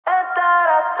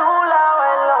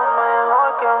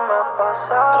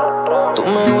Tú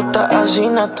me gustas así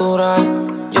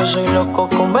natural. Yo soy loco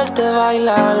con verte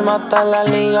bailar. Mata la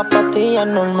liga, pa' ti ya es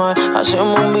normal.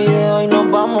 Hacemos un video y nos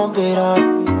vamos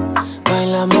viral.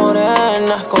 Baila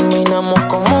morena, combinamos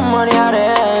como mar y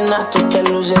arena. Tú te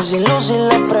luces y luces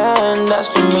las prendas.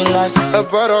 Tú mi life.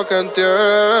 Espero que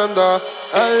entiendas.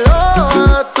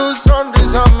 Aloha, tu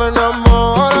sonrisa me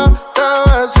enamora.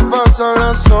 Te ves y pasan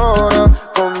las horas.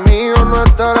 Conmigo no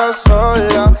estarás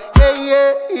sola. Yeah,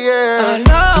 yeah, yeah.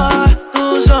 Aloha,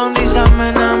 tu sonrisa me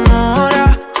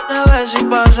enamora. Te ves y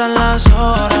pasan las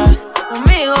horas.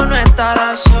 Conmigo no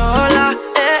estarás sola.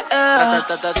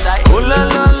 La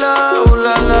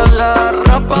la la,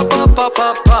 ra pa pa pa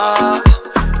pa pa.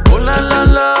 La la,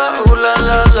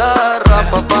 ra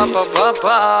pa pa pa pa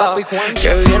pa.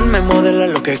 Qué bien me modela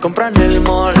lo que compra en el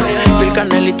mall. Piel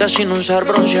canelita sin usar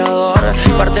bronceador.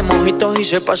 Par de mojitos y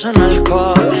se pasan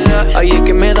alcohol. Ahí es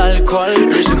que me da alcohol.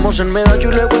 Lo hicimos en Medallo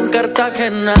y luego en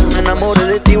Cartagena. Me enamoré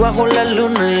de ti bajo la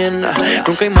luna llena.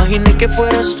 Nunca imaginé que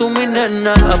fueras tú mi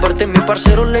nena. Aparte mi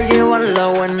parcero le llevan la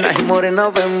buena. Y morena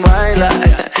ven baila,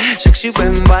 sexy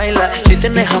ven baila. Si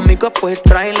tienes amigos pues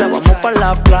tráela. Vamos pa'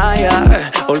 la playa,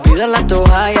 olvida la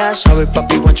toalla. Sabes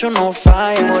papi guancho no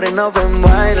falla. Morena ven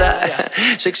baila,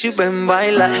 sexy ven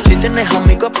baila. Si tienes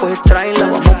amigos pues tráela.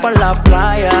 Vamos pa' la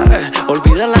playa,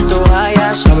 olvida la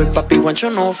toalla. Sabes papi guancho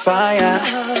no falla.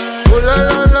 La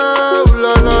la,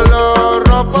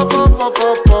 ra pa pa pa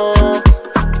pa pa.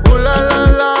 La,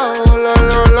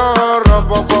 ra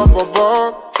pa pa pa pa.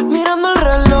 Mirando el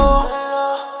reloj,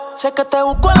 sé que te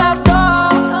busco a las 2,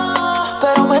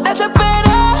 pero me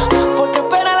desespera porque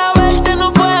espera la verte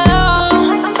no puedo.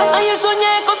 Ayer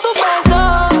soñé con tu beso,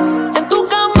 en tu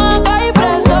cama caí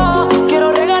preso.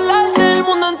 Quiero regalarte el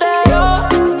mundo entero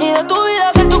y de tu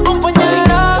vida ser tu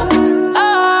compañero.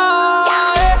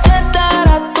 Estar a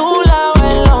tu lado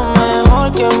es lo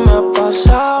mejor que me ha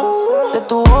pasado. De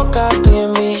tu boca estoy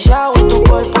enviciado y tu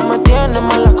cuerpo me tiene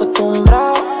mal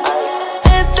acostumbrado.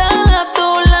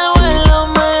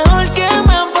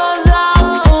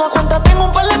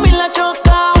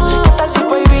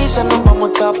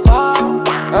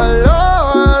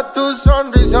 Aloha, tu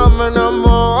sonrisa me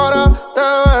enamora. Te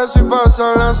ves y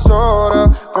pasan las horas.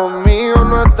 Conmigo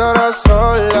no estarás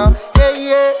sola. Yeah,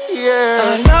 yeah,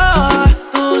 yeah. Aloha,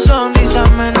 tu sonrisa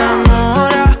me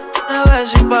enamora. Te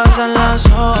ves y pasan las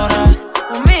horas.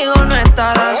 Conmigo no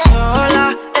estarás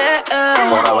sola.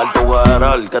 Forever tu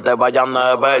querer, que te vayan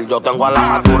a ver. Yo tengo a la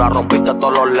madura, rompiste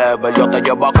todos los levels. Yo te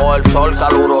llevo a coger sol,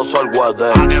 caluroso el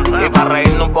weather. Y para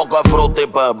reírnos un poco de fruta y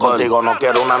pepper. Contigo no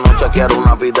quiero una noche, quiero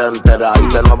una vida entera. Y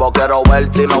de nuevo quiero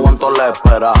verte y no aguanto la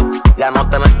espera. Ya no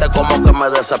tenerte como que me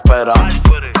desespera.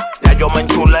 Ya yo me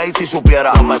enchulé y si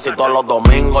supiera, un besito los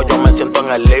domingos, yo me siento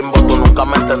en el limbo. Tú nunca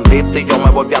me entendiste y yo me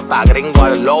volví hasta gringo.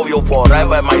 I love you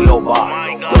forever, my loba.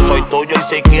 Yo soy tuyo y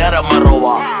si quieres me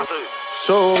roba.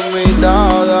 Su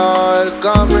mirada, el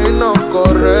camino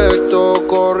correcto,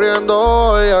 corriendo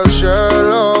hoy al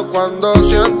cielo. Cuando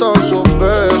siento su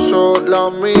beso,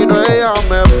 la miro, ella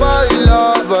me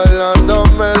baila,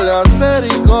 bailándome el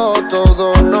acerico.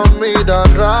 Todos nos miran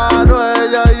raro,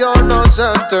 ella y yo nos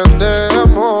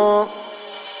entendemos.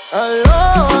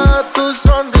 Aloha, tu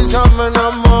sonrisa me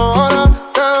enamora.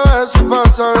 Te ves y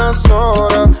pasan las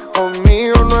horas.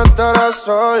 Conmigo no estarás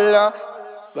sola.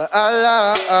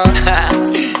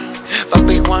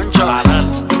 Papi Juancho,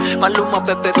 Maluma,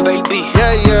 Pepe, baby.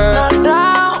 Yeah, yeah.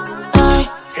 Rauw,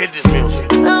 Hit this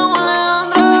music. Rauw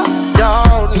Alejandro.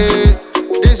 Johnny,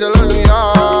 díselo ya.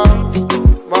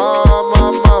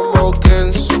 Mambo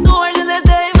Kingz. Tu versión de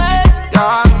David.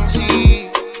 Yancy.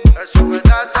 Eso me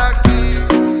da aquí.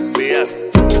 Beéle,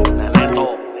 Neneto.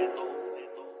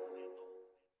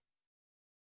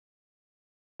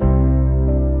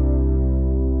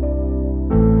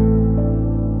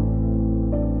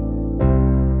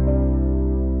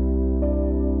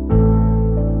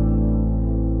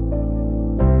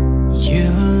 You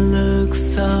look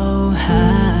so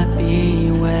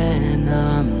happy when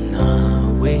I'm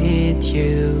not with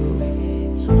you.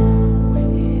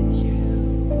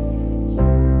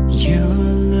 You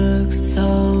look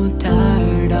so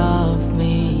tired of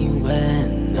me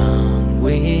when I'm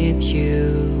with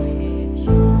you.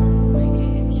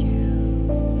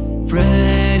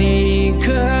 Pretty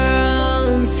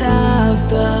girls have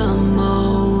the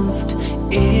most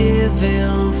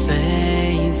evil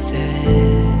faces.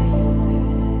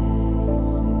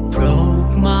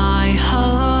 Broke my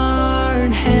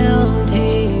heart, held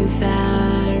his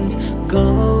hands,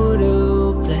 go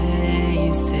to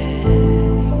places.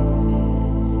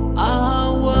 I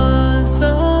was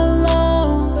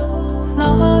alone,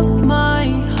 lost my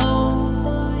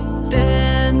hope.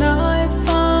 Then I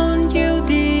found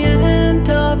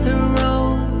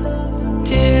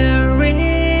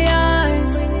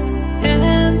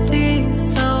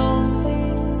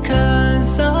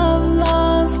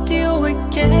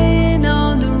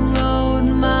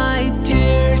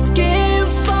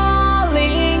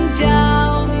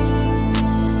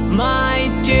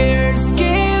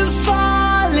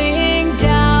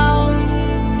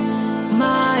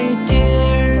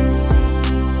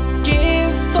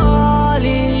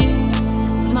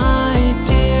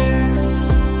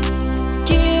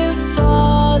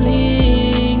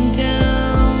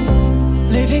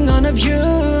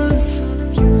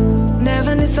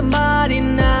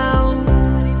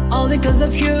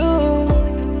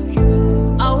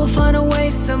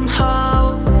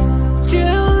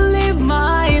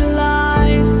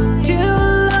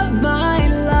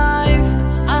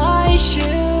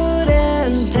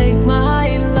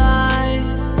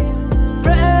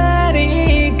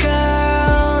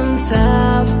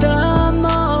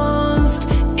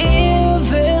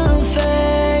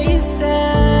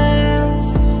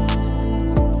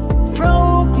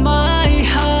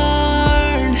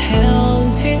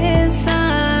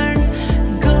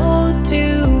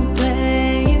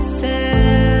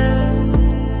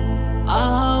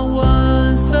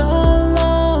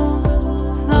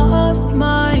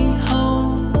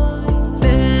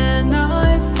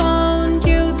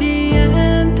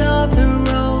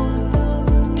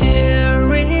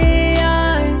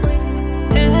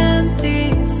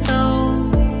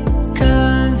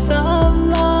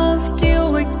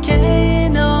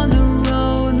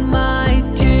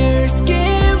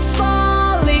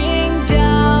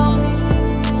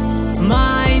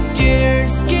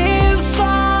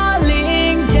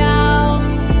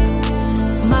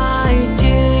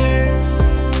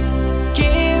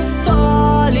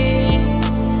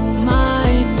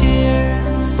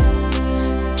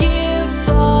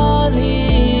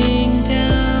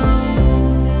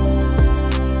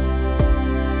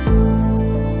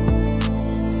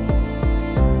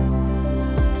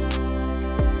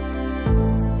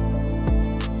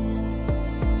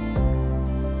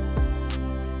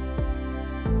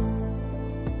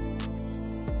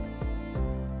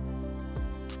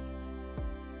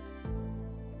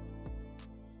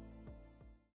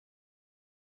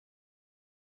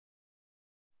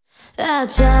I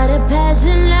try to pass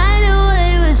the night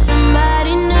away with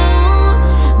somebody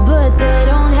new, but they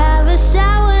don't have a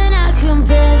shot when I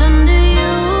compare them to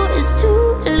you. It's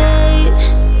too late,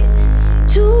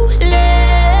 too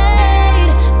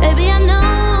late. Baby, I know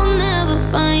I'll never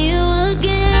find you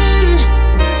again,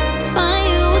 find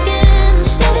you again.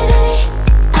 Baby, baby,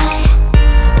 I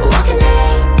walk in the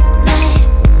late night,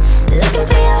 looking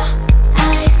for your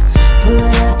eyes.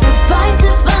 Put up a fight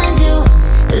to find you,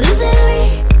 losing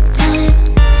every time.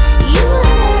 You are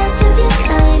the last of your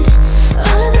kind,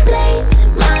 all of the blame's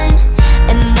mine.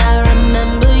 And I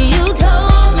remember you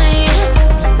told me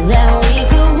that we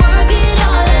could work it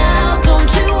all out,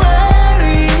 don't you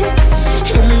worry.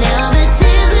 And now the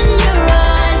tears in your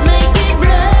eyes make it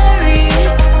blurry.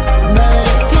 But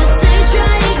if you say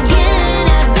try again,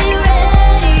 I'd be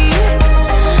ready.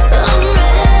 I'm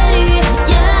ready,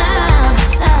 yeah.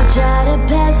 I try to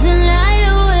pass the night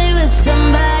away with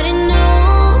somebody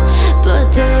new, but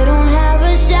they don't have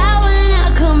a shot when I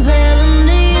compare them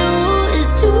to you.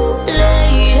 It's too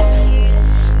late,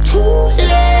 too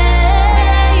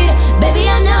late. Baby,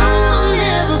 I know I'll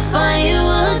never find you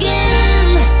again,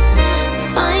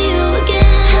 find you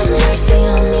again. Have mercy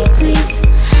on me, please.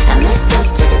 I messed up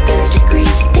to the 3rd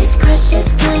degree. This crush is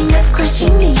kind of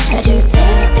crushing me. I do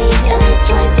therapy at least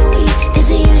twice a week.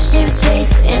 There's a U-shaped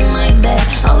space in my bed,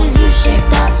 always U-shaped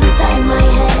thoughts inside my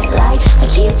head. Like I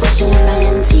keep pushing it right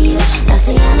into you. Now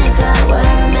Sienna where I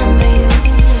remember you.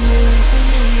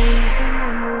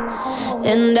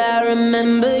 And I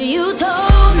remember you told